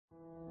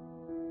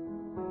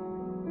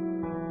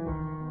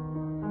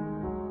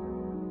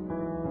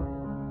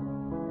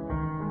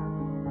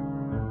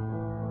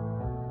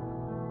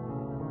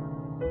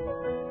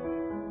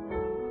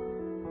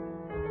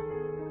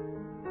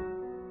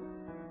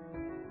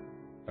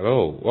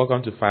Hello,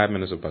 welcome to 5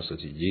 Minutes of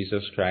Pastority.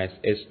 Jesus Christ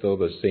is still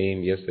the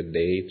same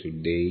yesterday,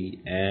 today,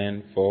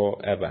 and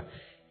forever.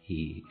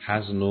 He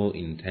has no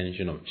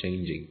intention of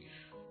changing.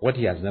 What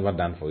he has never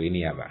done for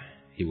any other,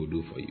 he will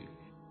do for you.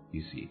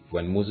 You see,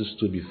 when Moses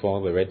stood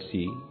before the Red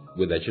Sea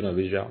with the children of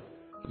Israel,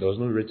 there was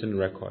no written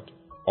record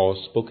or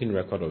spoken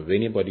record of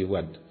anybody who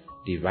had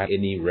divided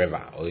any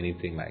river or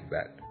anything like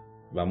that.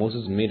 But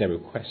Moses made a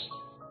request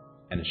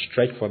and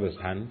stretched forth his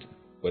hand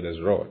with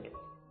his rod.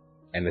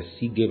 And the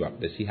sea gave up.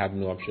 The sea had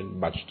no option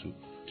but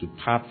to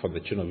part for the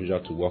children of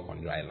Israel to walk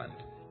on dry land.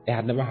 It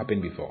had never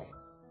happened before,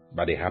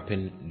 but it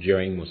happened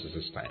during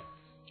Moses' time.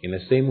 In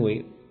the same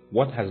way,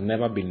 what has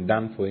never been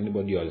done for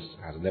anybody else,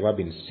 has never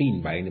been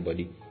seen by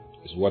anybody,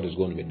 is what is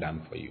going to be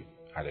done for you.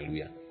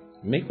 Hallelujah.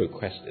 Make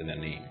request in the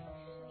name.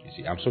 You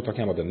see, I'm still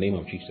talking about the name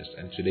of Jesus.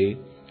 And today,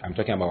 I'm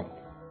talking about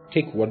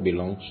take what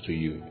belongs to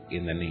you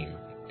in the name.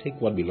 Take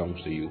what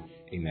belongs to you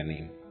in the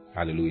name.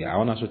 Hallelujah. I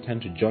want us to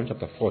turn to John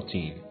chapter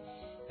 14.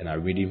 And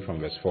I'm reading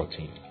from verse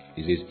 14.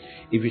 It says,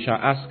 if you shall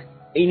ask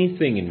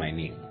anything in my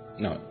name.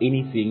 Now,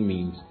 anything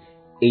means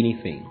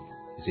anything.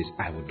 It says,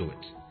 I will do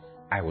it.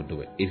 I will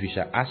do it. If you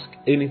shall ask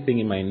anything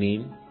in my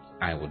name,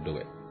 I will do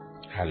it.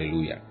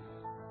 Hallelujah.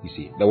 You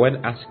see, the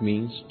word ask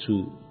means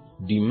to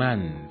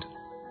demand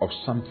of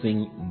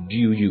something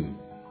due you.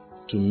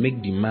 To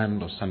make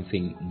demand of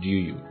something due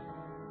you.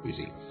 You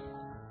see,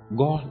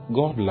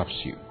 God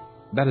loves you.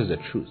 That is the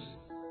truth.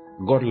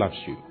 God loves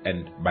you.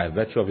 And by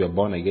virtue of your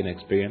born again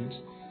experience,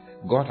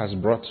 God has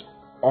brought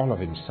all of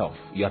himself.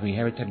 You have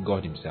inherited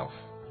God himself.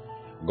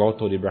 God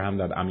told Abraham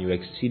that I'm your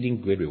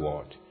exceeding great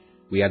reward.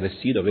 We are the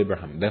seed of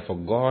Abraham. Therefore,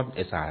 God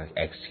is our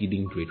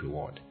exceeding great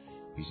reward.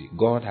 You see,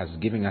 God has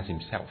given us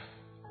himself.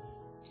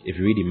 If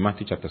you read in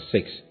Matthew chapter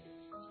 6,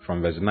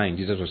 from verse 9,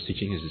 Jesus was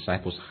teaching his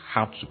disciples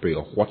how to pray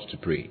or what to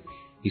pray.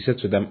 He said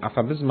to them,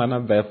 after this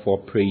manner therefore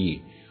pray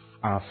ye,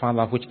 our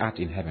Father which art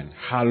in heaven,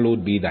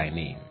 hallowed be thy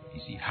name.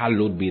 You see,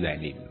 hallowed be thy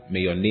name.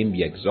 May your name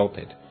be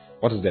exalted.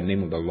 What is the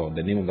name of the Lord?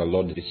 The name of the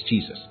Lord is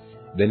Jesus.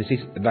 Then it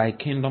says, thy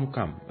kingdom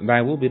come.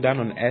 Thy will be done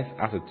on earth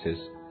as it is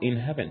in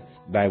heaven.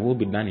 Thy will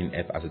be done in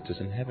earth as it is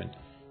in heaven.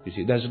 You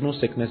see, there's no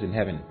sickness in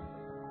heaven.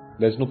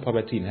 There's no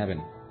poverty in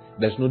heaven.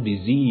 There's no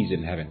disease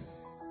in heaven.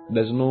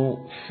 There's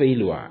no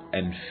failure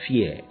and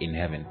fear in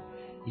heaven.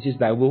 It says,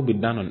 thy will be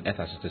done on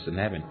earth as it is in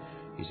heaven.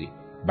 You see,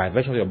 by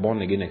virtue of your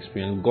born again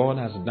experience, God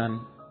has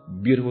done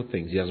beautiful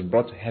things. He has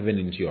brought heaven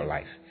into your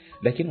life.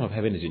 The kingdom of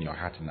heaven is in your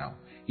heart now.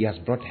 He has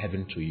brought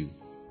heaven to you.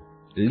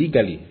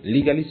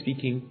 Legally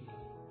speaking,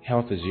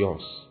 health is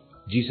yours.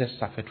 Jesus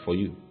suffered for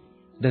you.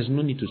 There's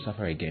no need to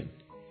suffer again.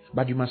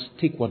 But you must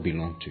take what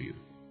belongs to you.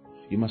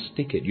 You must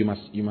take it. You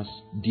must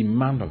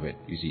demand of it.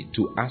 You see,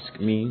 to ask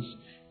means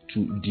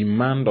to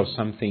demand of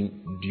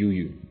something due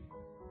you.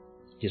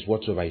 Is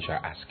whatsoever you shall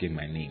ask in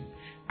my name,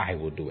 I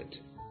will do it.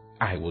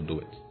 I will do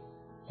it.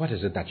 What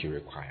is it that you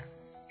require?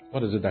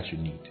 What is it that you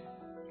need?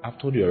 I've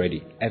told you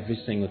already, every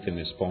single thing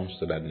responds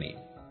to that name.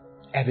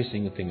 Every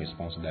single thing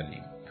responds to that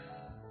name.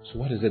 So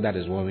what is it that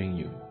is worrying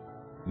you?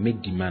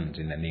 Make demands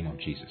in the name of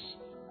Jesus.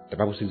 The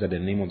Bible says that the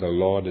name of the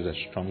Lord is a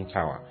strong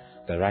tower.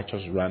 The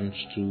righteous run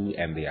to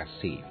and they are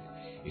saved.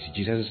 You see,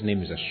 Jesus'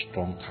 name is a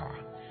strong tower.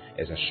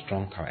 It's a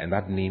strong tower. And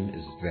that name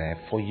is there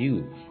for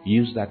you.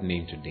 Use that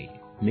name today.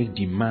 Make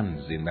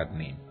demands in that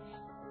name.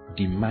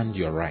 Demand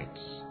your rights.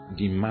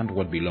 Demand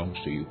what belongs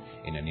to you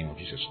in the name of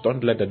Jesus.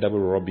 Don't let the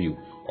devil rob you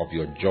of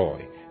your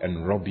joy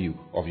and rob you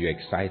of your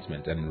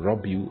excitement and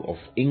rob you of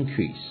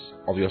increase,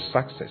 of your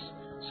success.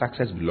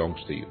 Success belongs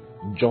to you.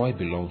 Joy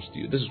belongs to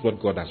you. This is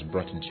what God has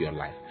brought into your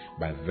life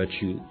by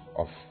virtue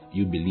of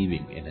you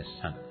believing in his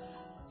Son.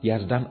 He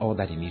has done all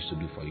that he needs to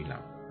do for you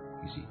now.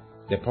 You see,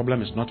 the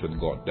problem is not with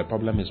God. The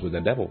problem is with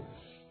the devil.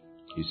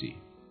 You see,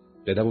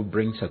 the devil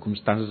brings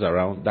circumstances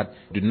around that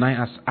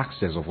deny us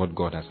access of what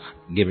God has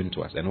given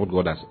to us and what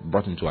God has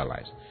brought into our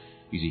lives.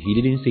 You see,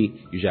 he didn't say,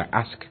 you shall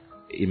ask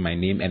in my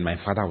name and my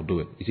Father will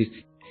do it. He says,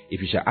 if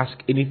you shall ask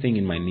anything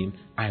in my name,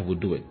 I will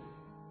do it.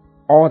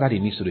 All that he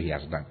needs to do, he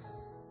has done.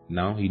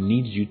 Now he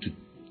needs you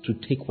to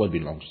take what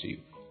belongs to you.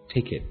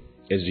 Take it.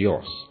 It's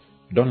yours.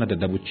 Don't let the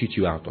devil cheat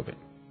you out of it.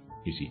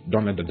 You see,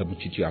 don't let the devil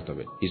cheat you out of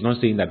it. He's not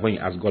saying that when you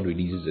ask, God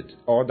releases it.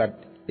 All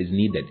that is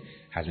needed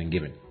has been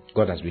given.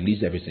 God has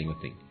released every single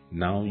thing.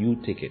 Now you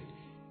take it.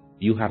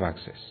 You have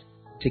access.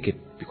 Take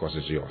it because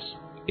it's yours.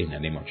 In the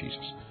name of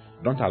Jesus.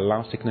 Don't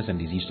allow sickness and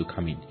disease to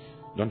come in.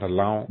 Don't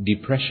allow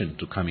depression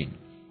to come in.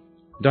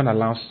 Don't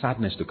allow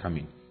sadness to come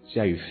in. Say,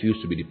 I refuse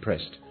to be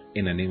depressed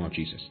in the name of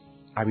Jesus.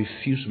 I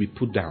refuse to be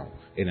put down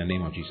in the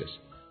name of Jesus.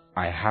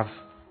 I have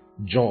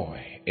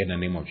joy in the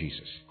name of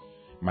Jesus.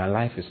 My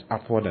life is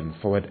upward and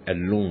forward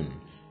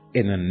alone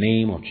in the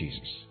name of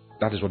Jesus.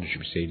 That is what you should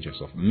be saying to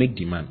yourself. Make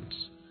demands.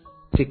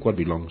 Take what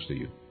belongs to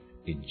you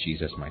in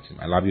Jesus' mighty name.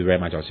 I love you very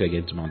much. I'll see you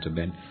again tomorrow. Until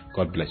then,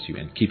 God bless you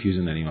and keep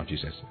using the name of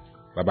Jesus.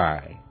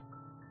 Bye-bye.